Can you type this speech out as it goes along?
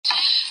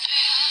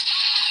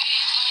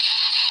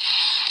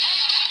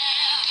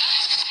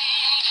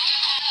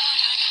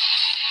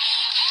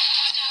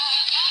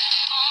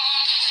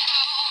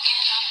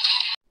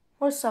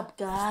What's up,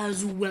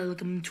 guys?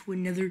 Welcome to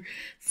another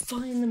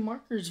Find the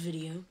Markers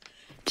video.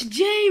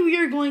 Today we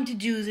are going to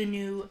do the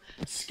new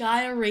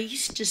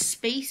Dryerase to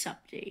Space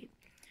update.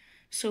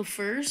 So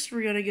first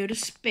we're going to go to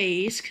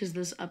space because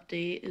this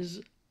update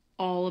is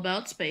all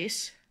about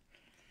space.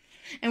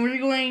 And we're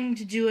going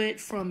to do it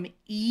from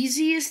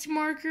easiest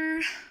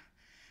marker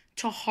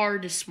to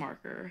hardest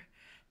marker,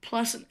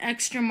 plus an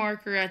extra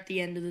marker at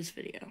the end of this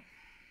video.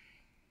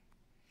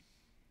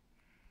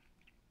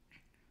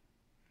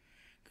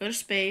 Go to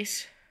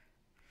space,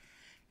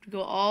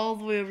 go all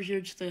the way over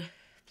here to the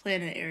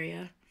planet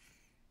area.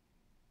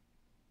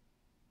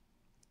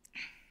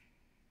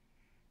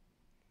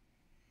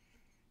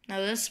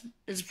 Now this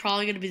is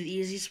probably going to be the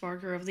easiest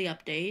marker of the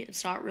update.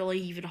 It's not really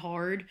even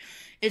hard.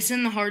 It's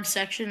in the hard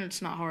section.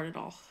 It's not hard at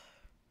all.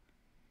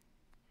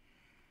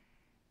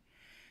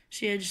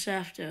 So you just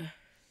have to,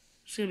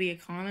 it's going to be a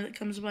comet that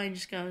comes by and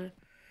just got to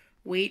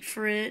wait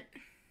for it.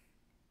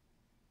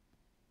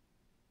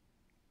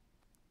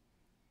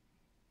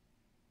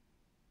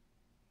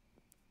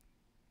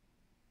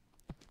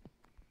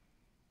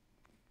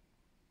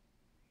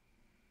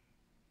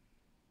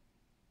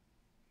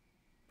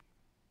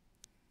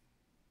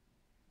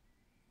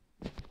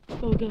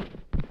 Go.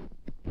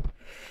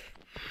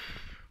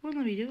 Wouldn't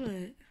let me do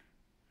it.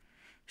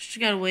 Just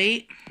gotta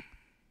wait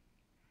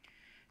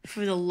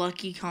for the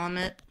lucky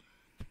comet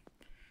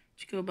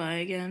to go by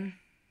again.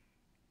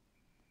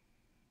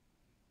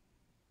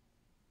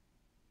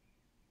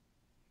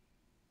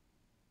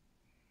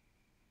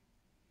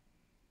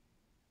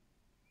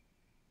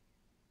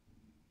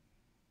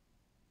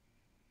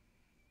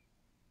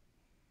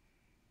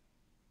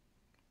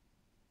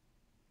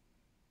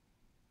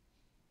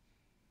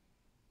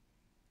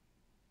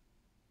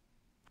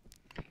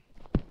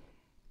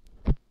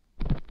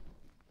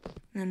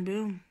 And then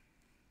boom,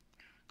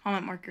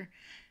 Comet Marker.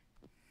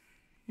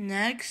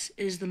 Next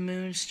is the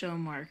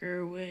Moonstone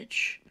Marker,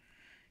 which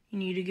you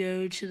need to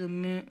go to the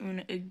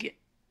moon again.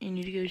 You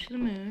need to go to the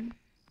moon.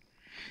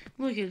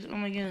 Look, oh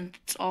my god,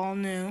 it's all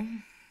new.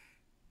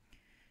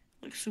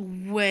 Looks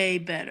way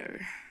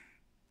better.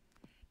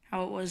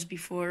 How it was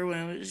before when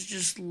it was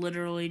just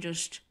literally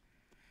just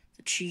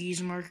the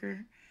cheese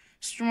marker.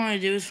 So what you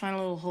want to do is find a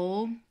little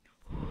hole,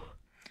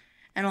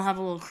 and it'll have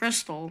a little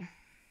crystal.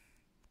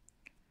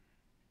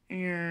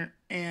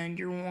 And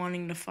you're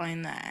wanting to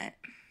find that.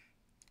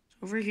 So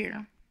over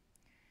here,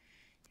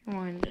 you're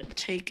wanting to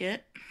take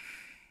it,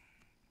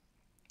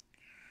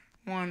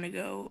 wanting to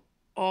go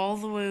all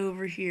the way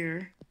over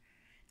here,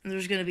 and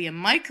there's going to be a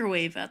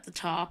microwave at the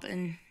top,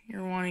 and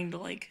you're wanting to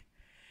like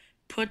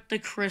put the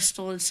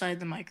crystal inside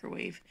the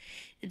microwave.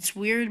 It's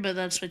weird, but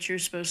that's what you're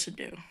supposed to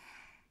do.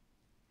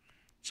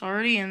 It's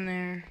already in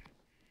there.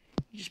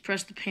 You just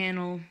press the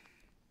panel,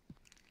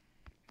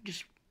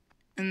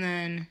 and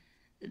then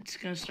it's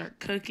going to start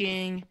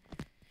cooking.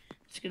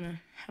 It's going to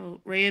have a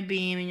ray of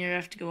beam, and you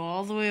have to go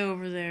all the way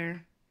over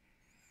there.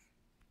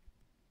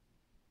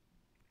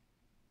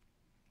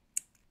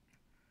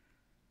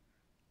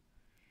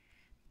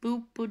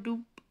 Boop, boop,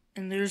 doop.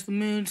 And there's the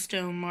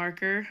Moonstone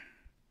Marker.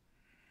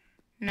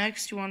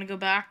 Next, you want to go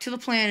back to the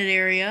planet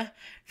area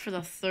for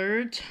the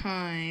third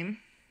time.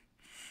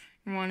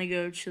 You want to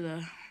go to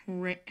the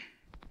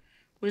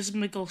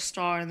whimsical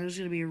star, and there's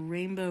going to be a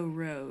rainbow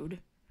road.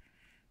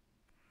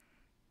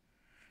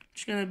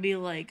 It's going to be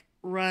like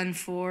run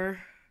 4.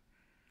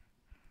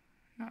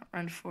 Not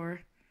run 4. I'm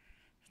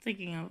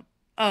thinking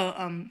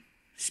of,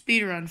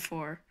 speed run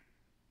 4.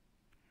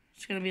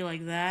 It's going to be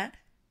like that.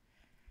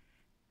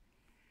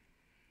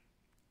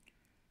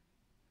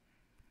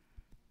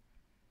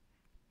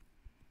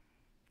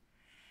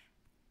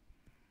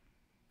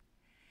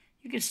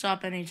 You can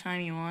stop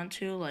anytime you want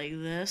to, like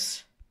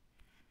this.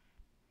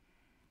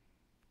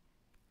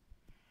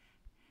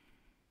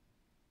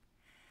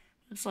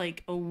 It's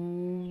like a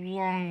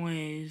long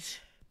ways.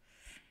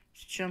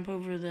 Just jump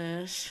over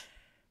this.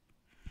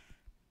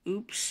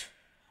 Oops,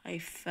 I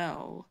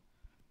fell.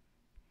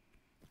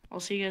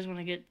 I'll see you guys when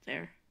I get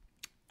there.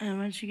 And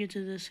once you get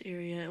to this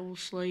area, it will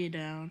slow you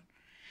down.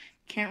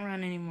 Can't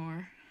run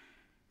anymore.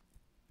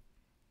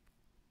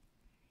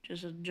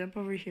 Just jump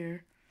over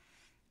here.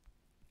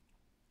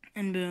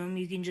 And boom,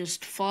 you can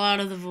just fall out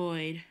of the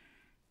void.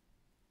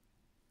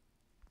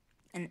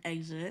 And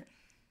exit.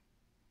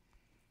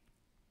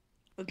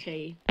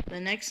 Okay, the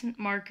next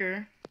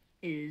marker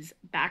is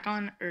back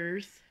on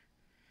Earth.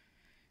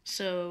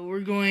 So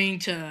we're going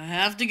to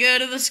have to go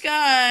to the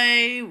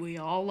sky. We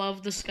all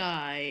love the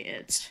sky.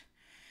 It's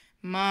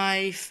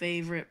my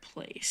favorite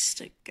place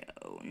to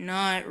go.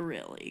 Not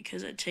really,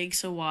 because it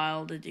takes a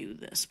while to do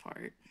this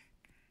part.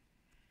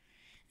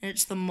 And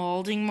it's the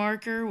Malding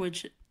Marker,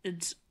 which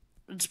it's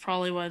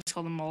probably why it's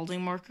called the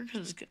Malding Marker,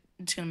 because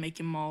it's going to make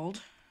you mold.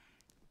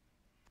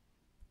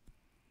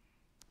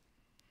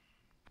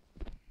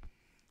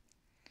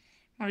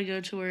 Want to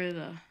go to where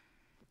the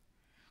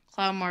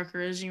cloud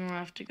marker is, you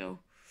have to go.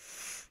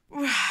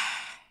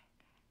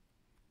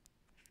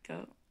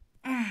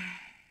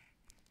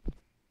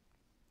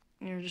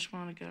 You just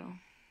want to go.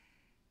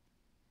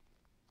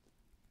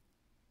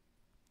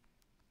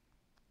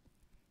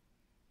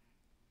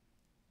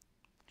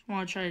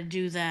 want to try to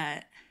do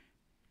that.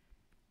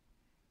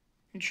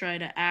 And try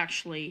to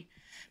actually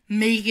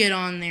make it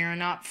on there and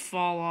not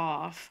fall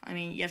off. I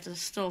mean, you have to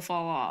still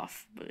fall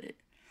off, but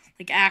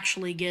like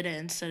actually get it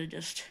instead of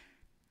just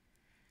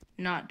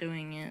not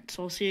doing it.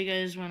 So I'll see you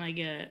guys when I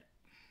get it.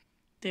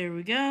 There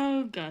we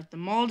go. Got the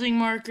Malding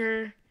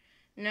Marker.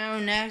 Now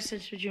next,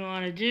 that's what you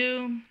want to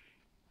do.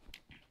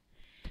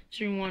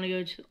 So you want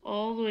to go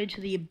all the way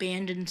to the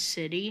abandoned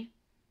city.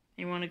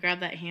 And you want to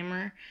grab that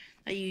hammer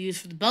that you use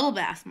for the bubble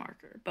bath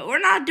marker. But we're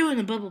not doing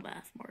the bubble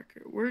bath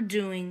marker. We're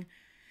doing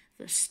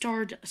the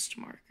Stardust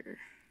Marker.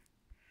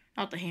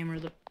 Not the hammer,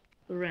 the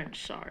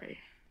wrench, sorry.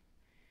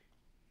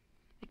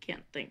 I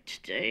can't think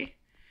today.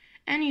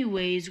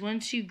 Anyways,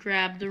 once you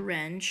grab the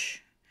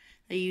wrench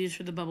that you use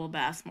for the bubble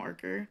bath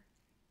marker,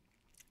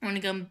 I'm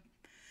going to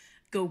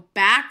go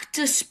back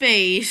to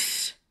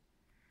space.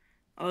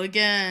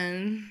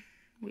 Again,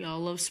 we all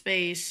love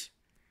space.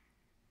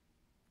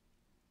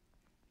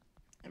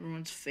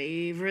 Everyone's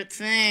favorite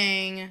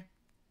thing.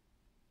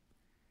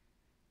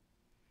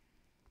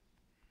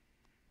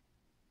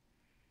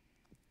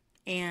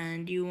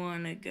 And you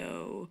want to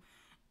go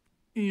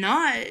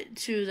not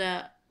to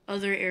that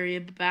other area,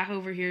 but back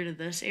over here to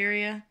this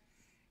area.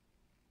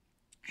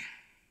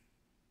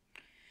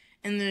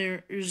 And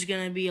there's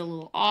going to be a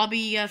little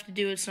obby you have to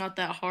do. It's not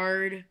that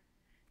hard.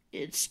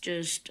 It's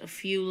just a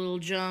few little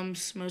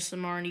jumps. Most of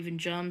them aren't even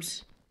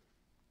jumps.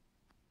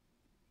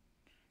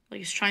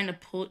 Like it's trying to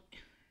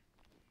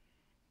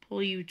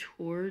pull you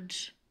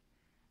towards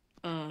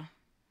a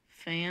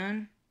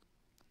fan.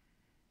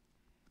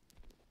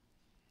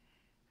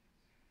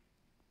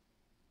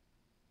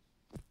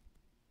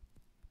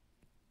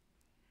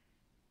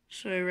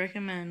 So I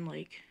recommend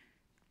like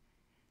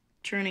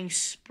turning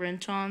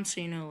sprint on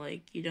so you know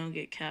like you don't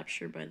get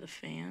captured by the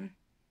fan.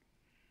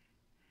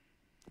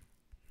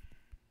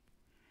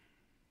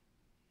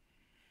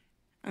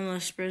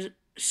 Unless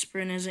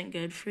sprint isn't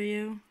good for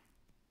you.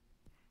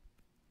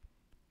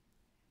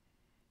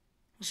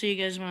 I'll see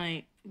you guys when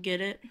I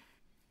get it.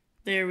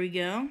 There we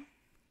go.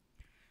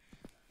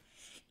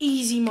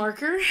 Easy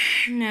marker.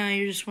 Now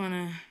you just want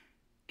to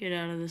get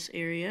out of this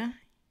area.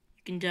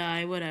 You can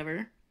die,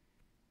 whatever.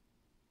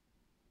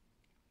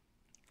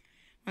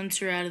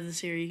 Once you're out of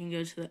this area, you can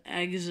go to the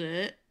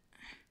exit.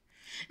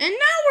 And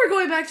now we're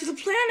going back to the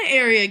planet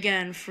area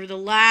again for the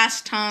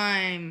last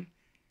time.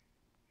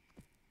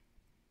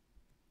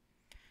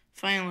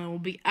 Finally, we'll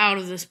be out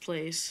of this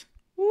place.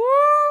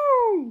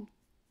 Woo!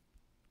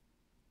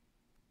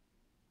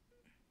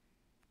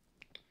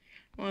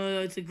 Well,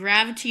 it's the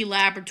Gravity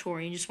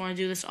Laboratory. You just want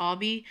to do this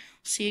obby.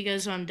 See you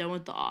guys when I'm done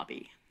with the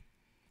obby.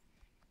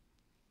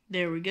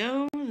 There we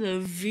go.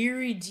 The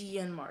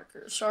Viridian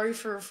Marker. Sorry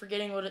for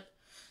forgetting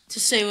to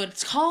say what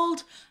it's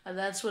called.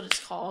 That's what it's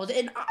called.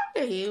 And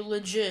I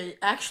legit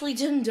actually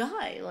didn't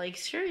die. Like,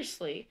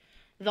 seriously.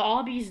 The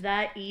obby's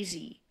that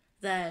easy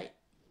that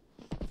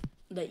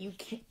you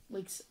can't,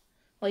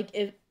 like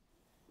if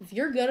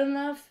you're good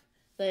enough,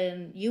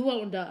 then you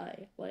won't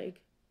die. Like,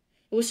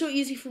 it was so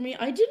easy for me.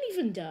 I didn't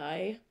even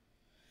die.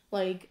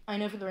 Like, I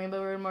know for the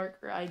Rainbow Road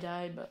marker, I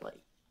died, but, like,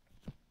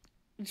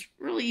 it's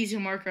really easy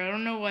marker. I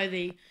don't know why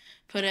they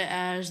put it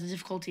as the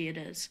difficulty it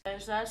is.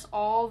 Guys, that's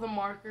all the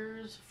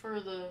markers for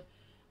the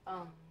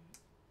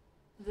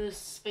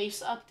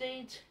space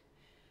update.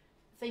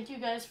 Thank you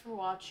guys for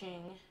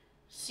watching.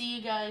 See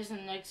you guys in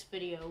the next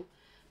video.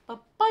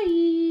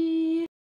 Bye-bye!